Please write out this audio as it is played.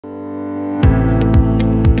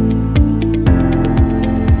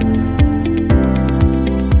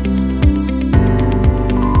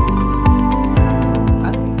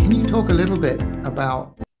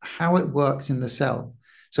about how it works in the cell.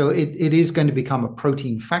 So it is going to become a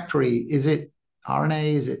protein factory. Is it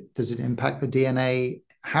RNA? Does it impact the DNA?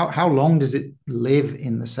 How long does it live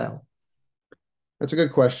in the cell? That's a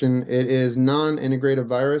good question. It is non-integrative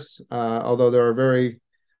virus, although there are very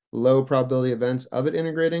low probability events of it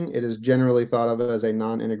integrating. It is generally thought of as a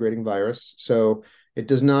non-integrating virus. So it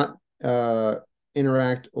does not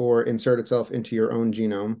interact or insert itself into your own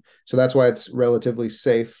genome. So that's why it's relatively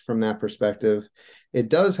safe from that perspective. It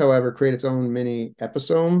does, however, create its own mini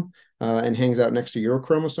episome and hangs out next to your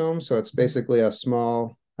chromosome. So it's basically a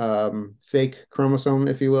small fake chromosome,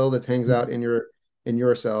 if you will, that hangs out in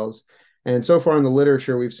your cells. And so far in the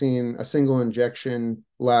literature, we've seen a single injection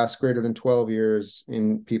last greater than 12 years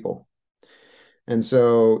in people. And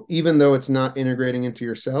so even though it's not integrating into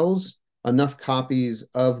your cells, enough copies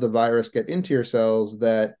of the virus get into your cells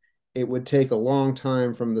that it would take a long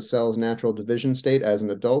time from the cell's natural division state as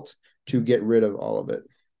an adult to get rid of all of it.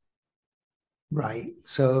 Right.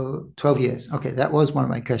 So 12 years. Okay, that was one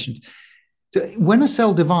of my questions. So when a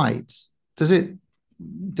cell divides, does it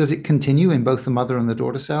continue in both the mother and the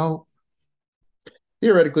daughter cell?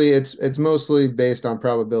 Theoretically, it's mostly based on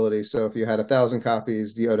probability. So if you had 1,000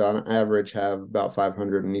 copies, you would on average have about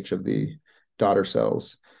 500 in each of the daughter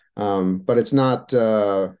cells. But it's not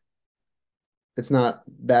that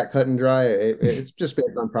cut and dry. It's just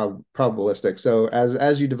based on probabilistic. So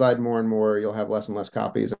as you divide more and more, you'll have less and less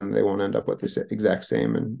copies, and they won't end up with the exact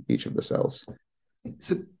same in each of the cells.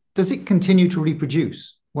 So does it continue to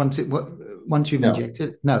reproduce once you've No. injected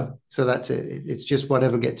it? No. So that's it. It's just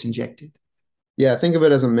whatever gets injected. Yeah, think of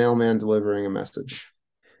it as a mailman delivering a message.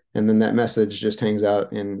 And then that message just hangs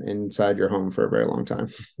out inside your home for a very long time.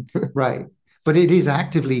 Right. But it is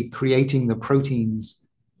actively creating the proteins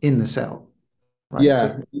in the cell, right? Yeah,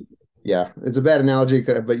 So yeah, it's a bad analogy,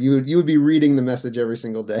 but you would be reading the message every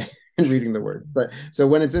single day and reading the word. But so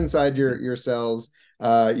when it's inside your cells,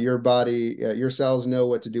 your body, your cells know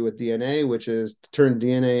what to do with DNA, which is to turn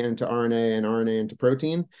DNA into RNA and RNA into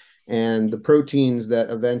protein. And the proteins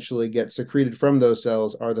that eventually get secreted from those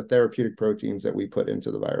cells are the therapeutic proteins that we put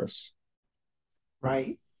into the virus.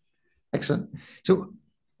 right. Excellent. So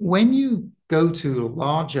when you go to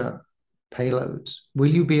larger payloads, will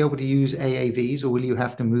you be able to use AAVs or will you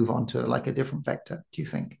have to move on to like a different vector, do you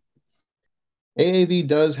think? AAV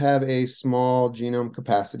does have a small genome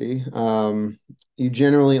capacity. You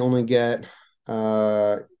generally only get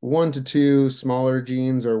 1 to 2 smaller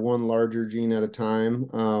genes or one larger gene at a time.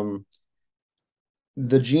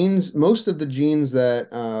 Most of the genes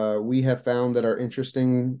that we have found that are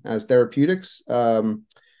interesting as therapeutics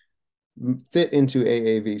fit into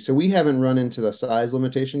AAV. So we haven't run into the size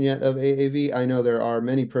limitation yet of AAV. I know there are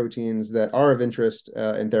many proteins that are of interest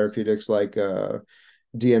in therapeutics like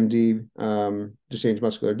DMD, Duchenne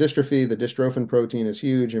muscular dystrophy. The dystrophin protein is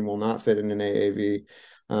huge and will not fit in an AAV.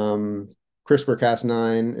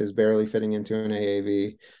 CRISPR-Cas9 is barely fitting into an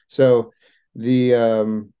AAV. So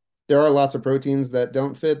there are lots of proteins that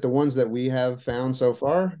don't fit. The ones that we have found so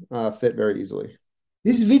far fit very easily.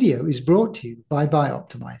 This video is brought to you by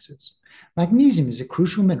BiOptimizers. Magnesium is a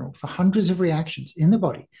crucial mineral for hundreds of reactions in the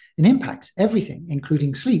body and impacts everything,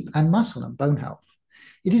 including sleep and muscle and bone health.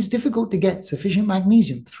 It is difficult to get sufficient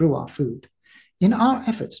magnesium through our food. In our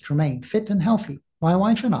efforts to remain fit and healthy, my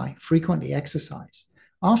wife and I frequently exercise,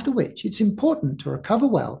 after which it's important to recover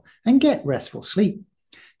well and get restful sleep.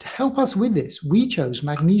 To help us with this, we chose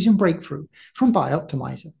Magnesium Breakthrough from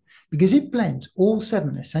BiOptimizer because it blends all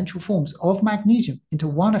 7 essential forms of magnesium into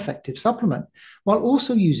one effective supplement while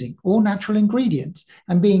also using all natural ingredients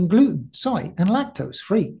and being gluten, soy, and lactose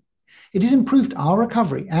free. It has improved our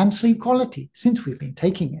recovery and sleep quality since we've been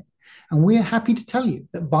taking it. And we are happy to tell you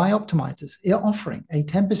that BiOptimizers are offering a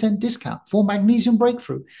 10% discount for Magnesium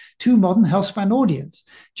Breakthrough to Modern Healthspan audience.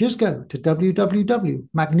 Just go to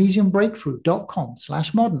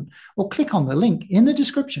www.magnesiumbreakthrough.com/modern or click on the link in the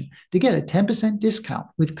description to get a 10% discount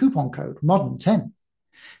with coupon code MODERN10.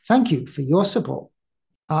 Thank you for your support.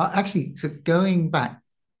 So going back,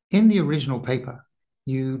 in the original paper,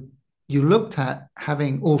 you looked at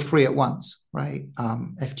having all three at once, right?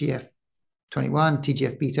 FGF21,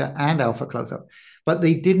 TGF beta, and alpha klotho, but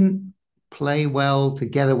they didn't play well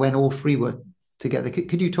together when all three were together.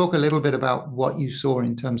 Could you talk a little bit about what you saw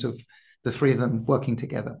in terms of the three of them working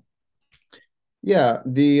together? Yeah,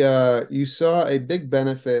 you saw a big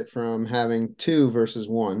benefit from having 2 versus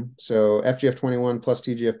 1. So FGF21 plus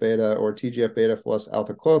TGF beta or TGF beta plus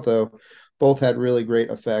alpha klotho both had really great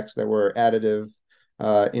effects that were additive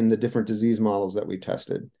in the different disease models that we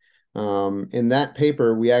tested. In that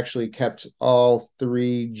paper, we actually kept all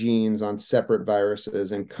 3 genes on separate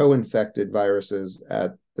viruses and co-infected viruses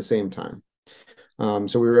at the same time.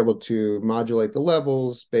 So we were able to modulate the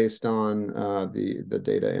levels based on the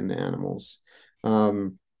data in the animals.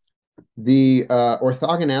 The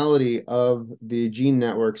orthogonality of the gene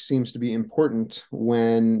network seems to be important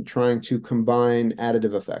when trying to combine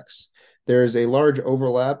additive effects. There's a large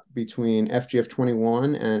overlap between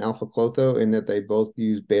FGF21 and alpha-klotho in that they both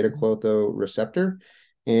use beta-klotho receptor.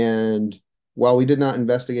 And while we did not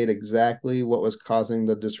investigate exactly what was causing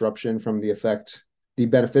the disruption from the effect, the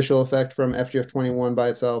beneficial effect from FGF21 by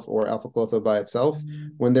itself or alpha-klotho by itself,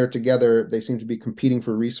 when they're together, they seem to be competing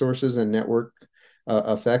for resources and network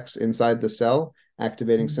effects inside the cell,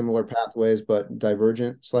 activating similar pathways but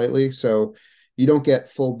divergent slightly. So you don't get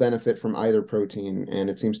full benefit from either protein, and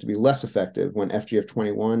it seems to be less effective when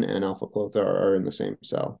FGF21 and alpha-klotho are in the same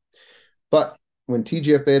cell. But when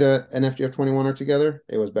TGF-beta and FGF21 are together,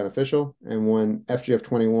 it was beneficial. And when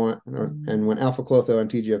FGF21 and when alpha-klotho and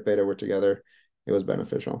TGF-beta were together, it was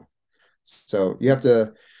beneficial. So you have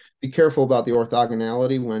to be careful about the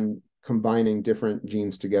orthogonality when combining different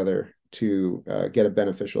genes together to get a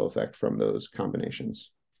beneficial effect from those combinations.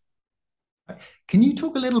 Can you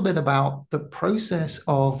talk a little bit about the process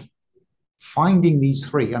of finding these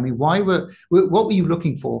three? I mean, what were you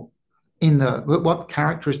looking for what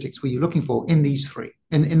characteristics were you looking for in these three,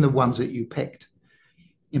 in the ones that you picked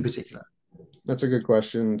in particular? That's a good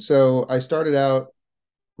question. So I started out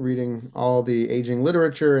reading all the aging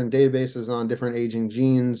literature and databases on different aging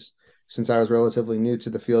genes since I was relatively new to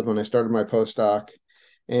the field when I started my postdoc.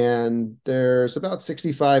 And there's about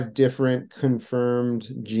 65 different confirmed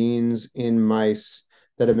genes in mice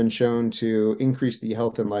that have been shown to increase the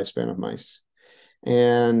health and lifespan of mice.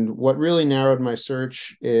 And what really narrowed my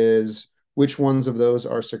search is which ones of those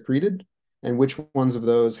are secreted and which ones of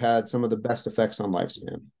those had some of the best effects on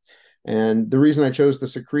lifespan. And the reason I chose the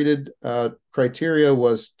secreted criteria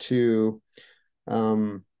was to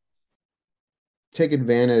take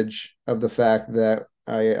advantage of the fact that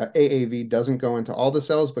AAV doesn't go into all the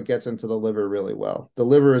cells, but gets into the liver really well. The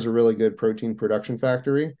liver is a really good protein production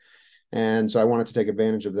factory. And so I wanted to take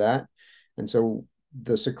advantage of that. And so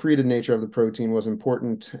the secreted nature of the protein was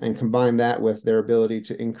important, and combine that with their ability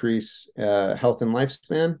to increase health and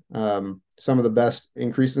lifespan. Some of the best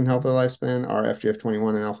increases in health and lifespan are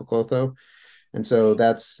FGF21 and alpha-klotho. And so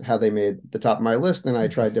that's how they made the top of my list. And I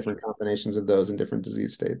tried different combinations of those in different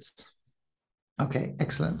disease states. Okay,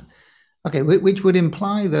 excellent. Okay, which would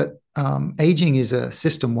imply that aging is a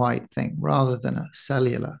system-wide thing rather than a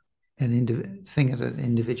cellular thing at an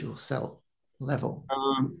individual cell level.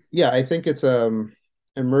 Yeah, I think it's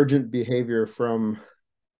emergent behavior from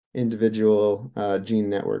individual gene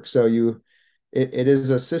networks. So it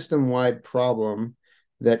is a system-wide problem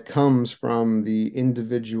that comes from the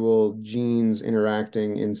individual genes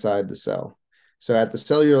interacting inside the cell. So at the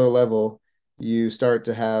cellular level, you start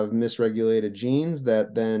to have misregulated genes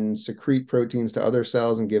that then secrete proteins to other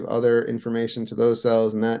cells and give other information to those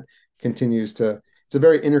cells. And that continues it's a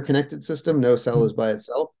very interconnected system. No cell is by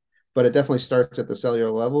itself, but it definitely starts at the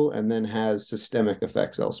cellular level and then has systemic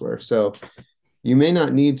effects elsewhere. So you may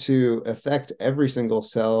not need to affect every single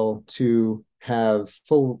cell to have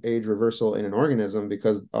full age reversal in an organism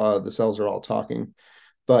because the cells are all talking.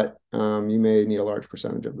 But you may need a large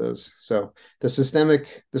percentage of those. So the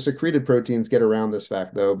secreted proteins get around this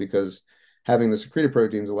fact, though, because having the secreted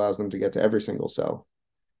proteins allows them to get to every single cell.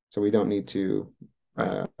 So we don't need to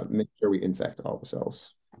make sure we infect all the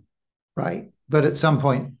cells. Right. But at some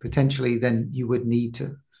point, potentially, then you would need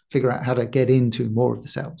to figure out how to get into more of the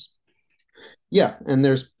cells. Yeah, and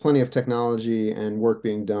there's plenty of technology and work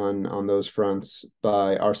being done on those fronts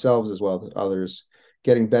by ourselves as well as others,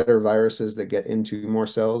 getting better viruses that get into more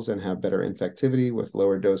cells and have better infectivity with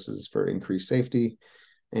lower doses for increased safety.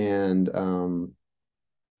 And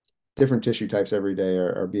different tissue types every day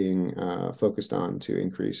are being focused on to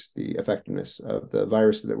increase the effectiveness of the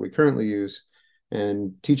viruses that we currently use,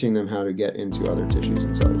 and teaching them how to get into other tissues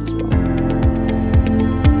and cells as well.